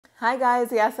Hi guys,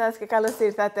 gracias que Carlos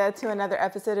to another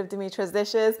episode of Dimitra's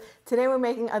Dishes. Today we're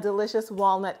making a delicious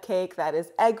walnut cake that is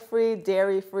egg-free,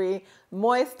 dairy-free,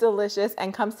 moist, delicious,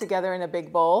 and comes together in a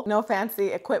big bowl. No fancy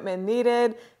equipment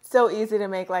needed. So easy to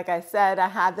make, like I said. I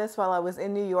had this while I was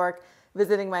in New York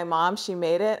visiting my mom. She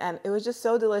made it and it was just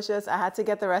so delicious. I had to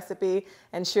get the recipe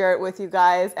and share it with you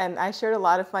guys. And I shared a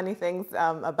lot of funny things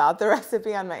about the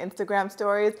recipe on my Instagram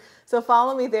stories. So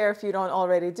follow me there if you don't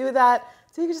already do that.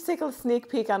 So you can just take a sneak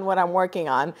peek on what I'm working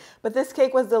on. But this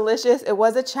cake was delicious. It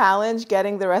was a challenge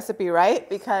getting the recipe right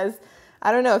because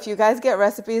I don't know if you guys get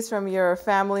recipes from your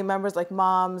family members like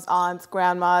moms, aunts,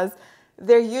 grandmas,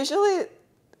 they're usually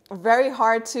very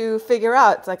hard to figure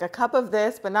out. It's like a cup of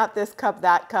this, but not this cup,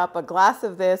 that cup, a glass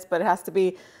of this, but it has to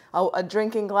be a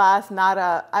drinking glass, not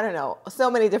a, I don't know, so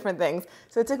many different things.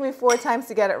 So it took me 4 times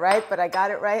to get it right, but I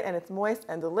got it right and it's moist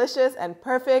and delicious and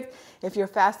perfect if you're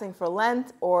fasting for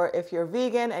Lent or if you're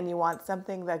vegan and you want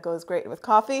something that goes great with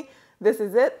coffee. This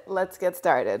is it. Let's get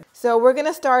started. So we're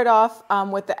gonna start off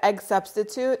with the egg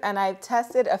substitute, and I've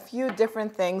tested a few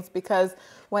different things because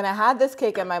when I had this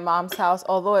cake at my mom's house,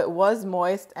 although it was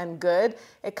moist and good,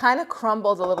 it kind of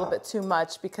crumbled a little bit too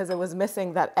much because it was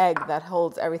missing that egg that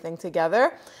holds everything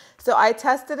together. So I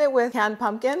tested it with canned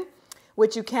pumpkin,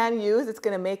 which you can use. It's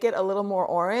gonna make it a little more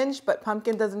orange, but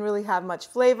pumpkin doesn't really have much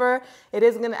flavor. It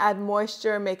is gonna add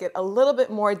moisture, make it a little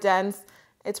bit more dense.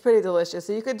 It's pretty delicious.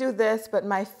 So you could do this, but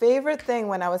my favorite thing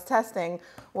when I was testing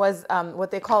was what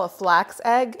they call a flax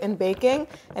egg in baking.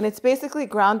 And it's basically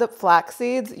ground up flax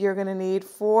seeds. You're gonna need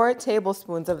 4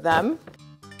 tablespoons of them.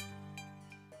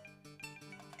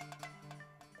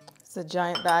 It's a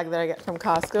giant bag that I get from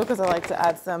Costco because I like to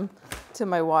add some to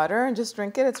my water and just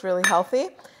drink it. It's really healthy.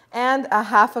 And a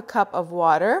half a cup of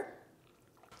water.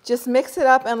 Just mix it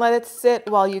up and let it sit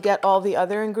while you get all the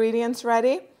other ingredients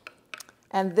ready.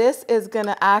 And this is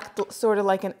gonna act sort of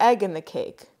like an egg in the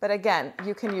cake. But again,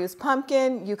 you can use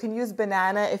pumpkin, you can use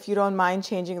banana if you don't mind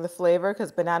changing the flavor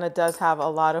because banana does have a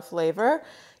lot of flavor.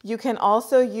 You can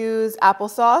also use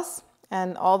applesauce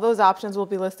and all those options will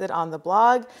be listed on the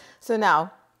blog. So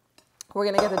now we're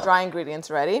gonna get the dry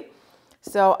ingredients ready.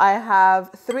 So I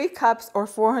have 3 cups or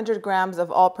 400 grams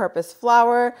of all-purpose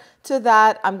flour. To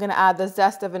that, I'm gonna add the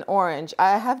zest of an orange.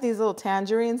 I have these little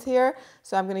tangerines here,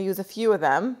 so I'm gonna use a few of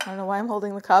them. I don't know why I'm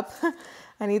holding the cup.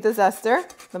 I need the zester,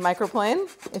 the microplane.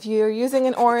 If you're using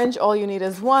an orange, all you need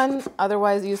is 1.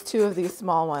 Otherwise, use 2 of these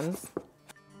small ones.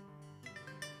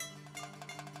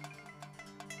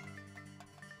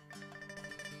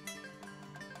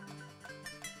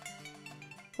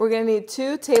 We're gonna need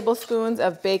 2 tablespoons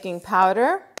of baking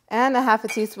powder and a half a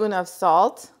teaspoon of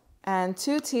salt and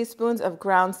 2 teaspoons of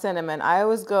ground cinnamon. I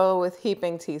always go with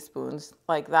heaping teaspoons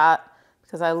like that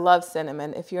because I love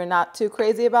cinnamon. If you're not too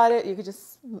crazy about it, you could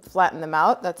just flatten them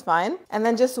out, that's fine. And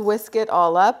then just whisk it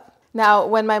all up. Now,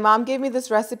 when my mom gave me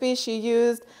this recipe, she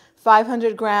used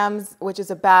 500 grams, which is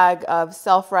a bag of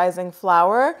self-rising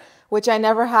flour, which I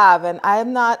never have. And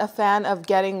I'm not a fan of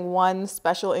getting one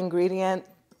special ingredient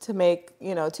to make,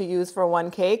 to use for one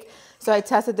cake. So I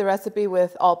tested the recipe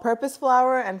with all-purpose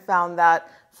flour and found that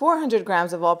 400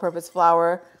 grams of all-purpose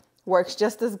flour works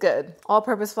just as good.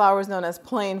 All-purpose flour is known as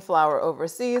plain flour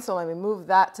overseas, so let me move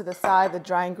that to the side. The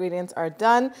dry ingredients are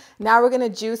done. Now we're gonna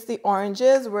juice the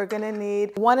oranges. We're gonna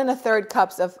need 1 1/3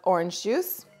 cups of orange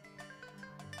juice.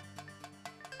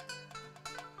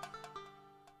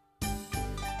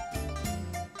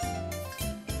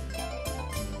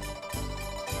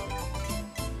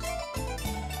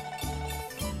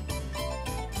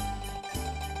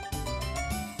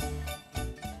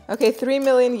 Okay, 3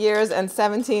 million years and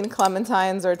 17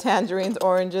 clementines or tangerines,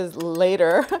 oranges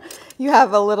later, you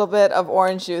have a little bit of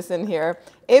orange juice in here.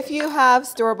 If you have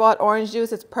store-bought orange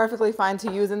juice, it's perfectly fine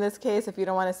to use in this case. If you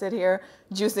don't want to sit here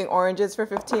juicing oranges for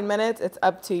 15 minutes, it's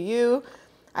up to you.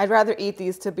 I'd rather eat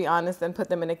these, to be honest, than put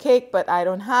them in a cake, but I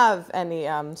don't have any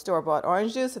store-bought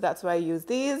orange juice, so that's why I use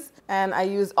these. And I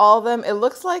use all of them. It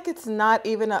looks like it's not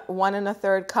even 1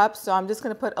 1/3 cup, so I'm just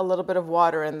gonna put a little bit of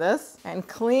water in this. And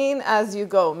clean as you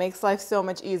go, makes life so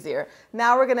much easier.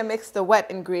 Now we're gonna mix the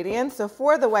wet ingredients. So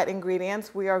for the wet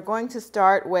ingredients, we are going to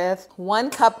start with 1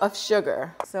 cup of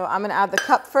sugar. So I'm gonna add the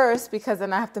cup first because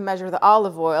then I have to measure the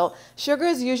olive oil. Sugar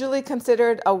is usually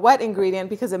considered a wet ingredient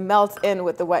because it melts in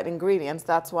with the wet ingredients.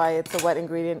 That's why it's a wet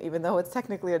ingredient, even though it's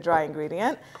technically a dry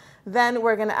ingredient. Then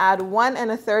we're gonna add 1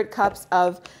 1/3 cups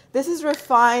of, this is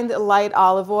refined light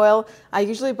olive oil. I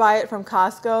usually buy it from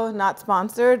Costco, not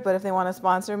sponsored, but if they wanna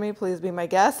sponsor me, please be my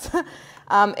guest.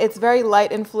 It's very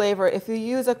light in flavor. If you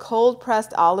use a cold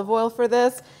pressed olive oil for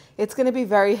this, it's gonna be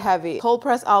very heavy. Cold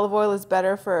pressed olive oil is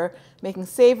better for making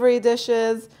savory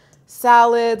dishes,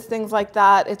 salads, things like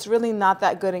that. It's really not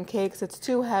that good in cakes. It's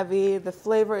too heavy. The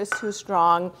flavor is too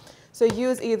strong. So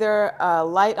use either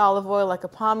light olive oil like a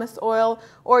pomace oil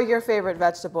or your favorite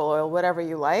vegetable oil, whatever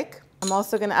you like. I'm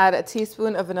also going to add a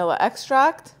teaspoon of vanilla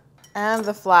extract and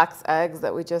the flax eggs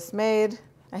that we just made.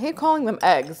 I hate calling them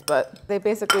eggs, but they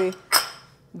basically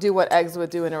do what eggs would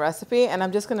do in a recipe. And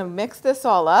I'm just going to mix this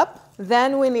all up.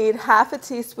 Then we need half a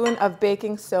teaspoon of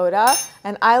baking soda.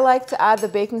 And I like to add the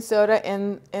baking soda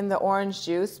in the orange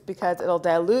juice because it'll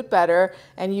dilute better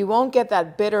and you won't get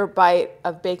that bitter bite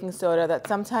of baking soda that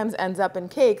sometimes ends up in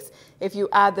cakes if you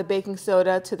add the baking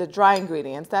soda to the dry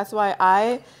ingredients. That's why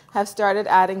I have started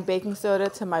adding baking soda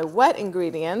to my wet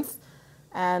ingredients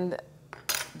and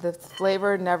the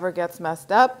flavor never gets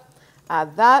messed up.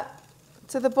 Add that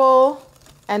to the bowl.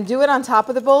 And do it on top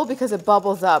of the bowl because it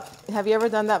bubbles up. Have you ever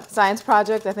done that science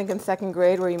project, I think in 2nd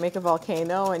grade, where you make a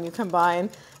volcano and you combine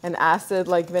an acid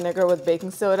like vinegar with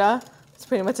baking soda? It's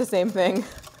pretty much the same thing.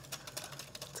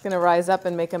 It's gonna rise up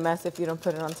and make a mess if you don't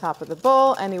put it on top of the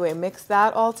bowl. Anyway, mix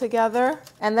that all together.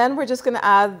 And then we're just gonna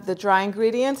add the dry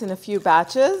ingredients in a few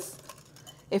batches.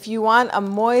 If you want a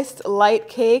moist, light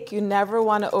cake, you never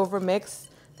wanna overmix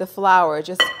the flour.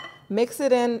 Just mix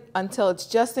it in until it's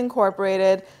just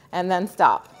incorporated and then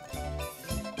stop.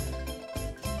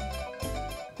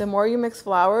 The more you mix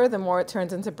flour, the more it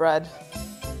turns into bread.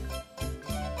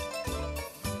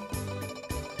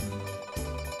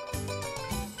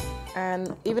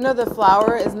 And even though the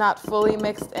flour is not fully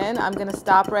mixed in, I'm gonna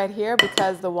stop right here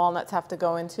because the walnuts have to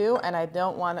go in too and I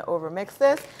don't wanna overmix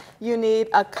this. You need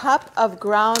a cup of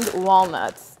ground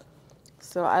walnuts.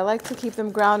 So I like to keep them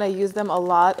ground. I use them a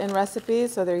lot in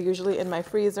recipes, so they're usually in my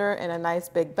freezer in a nice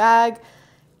big bag.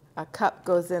 A cup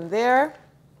goes in there.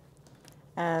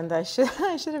 And I should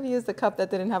have used the cup that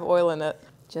didn't have oil in it.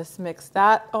 Just mix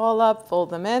that all up, fold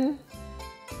them in.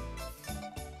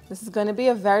 This is going to be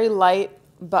a very light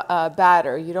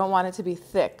batter. You don't want it to be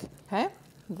thick, okay?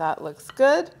 That looks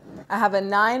good. I have a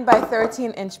 9 by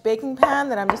 13 inch baking pan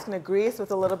that I'm just going to grease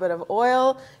with a little bit of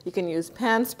oil. You can use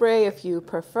pan spray if you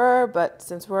prefer, but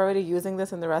since we're already using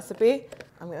this in the recipe,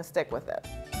 I'm going to stick with it.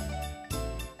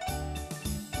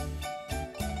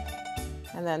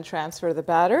 And then transfer the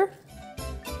batter.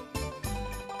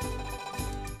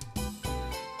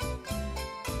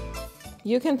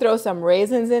 You can throw some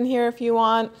raisins in here if you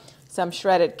want, some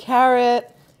shredded carrot.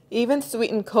 Even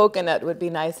sweetened coconut would be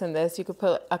nice in this. You could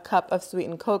put a cup of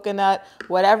sweetened coconut.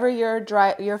 Whatever your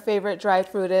favorite dried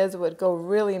fruit is would go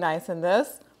really nice in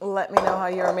this. Let me know how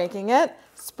you're making it.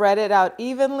 Spread it out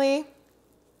evenly.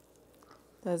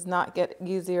 Does not get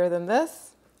easier than this.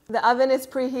 The oven is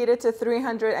preheated to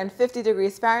 350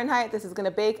 degrees Fahrenheit. This is going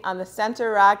to bake on the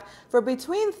center rack for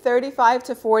between 35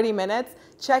 to 40 minutes.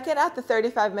 Check it at the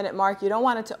 35-minute mark. You don't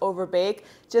want it to overbake.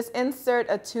 Just insert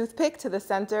a toothpick to the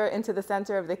center, into the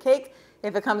center of the cake.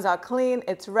 If it comes out clean,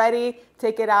 it's ready.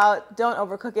 Take it out. Don't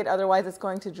overcook it, otherwise it's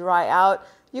going to dry out.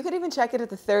 You could even check it at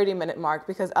the 30-minute mark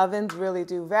because ovens really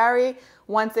do vary.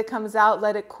 Once it comes out,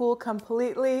 let it cool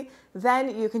completely.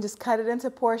 Then you can just cut it into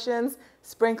portions,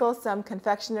 sprinkle some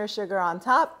confectioner sugar on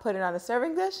top, put it on a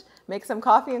serving dish, make some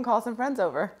coffee, and call some friends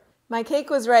over. My cake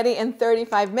was ready in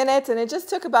 35 minutes, and it just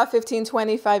took about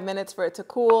 15-25 minutes for it to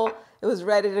cool. It was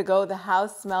ready to go. The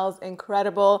house smells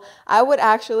incredible. I would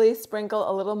actually sprinkle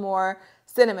a little more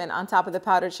cinnamon on top of the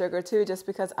powdered sugar too, just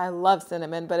because I love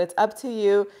cinnamon, but it's up to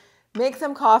you. Make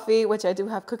some coffee, which I do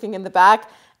have cooking in the back,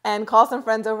 and call some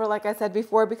friends over, like I said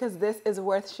before, because this is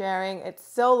worth sharing. It's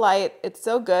so light. It's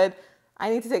so good. I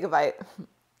need to take a bite.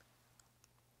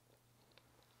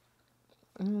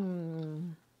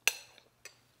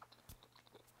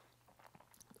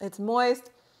 It's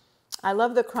moist. I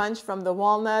love the crunch from the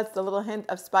walnuts, the little hint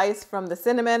of spice from the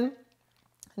cinnamon.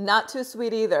 Not too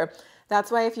sweet either.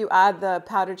 That's why if you add the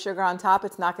powdered sugar on top,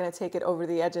 it's not going to take it over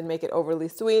the edge and make it overly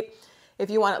sweet. If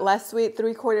you want it less sweet,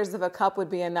 3/4 of a cup would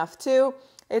be enough too.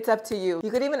 It's up to you. You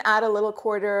could even add a little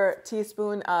 1/4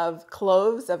 teaspoon of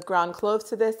cloves, of ground cloves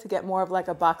to this to get more of like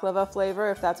a baklava flavor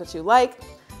if that's what you like.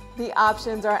 The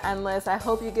options are endless. I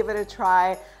hope you give it a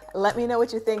try. Let me know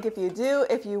what you think if you do.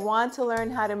 If you want to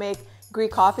learn how to make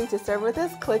Greek coffee to serve with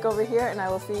this, click over here and I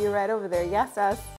will see you right over there. Yes, Zest.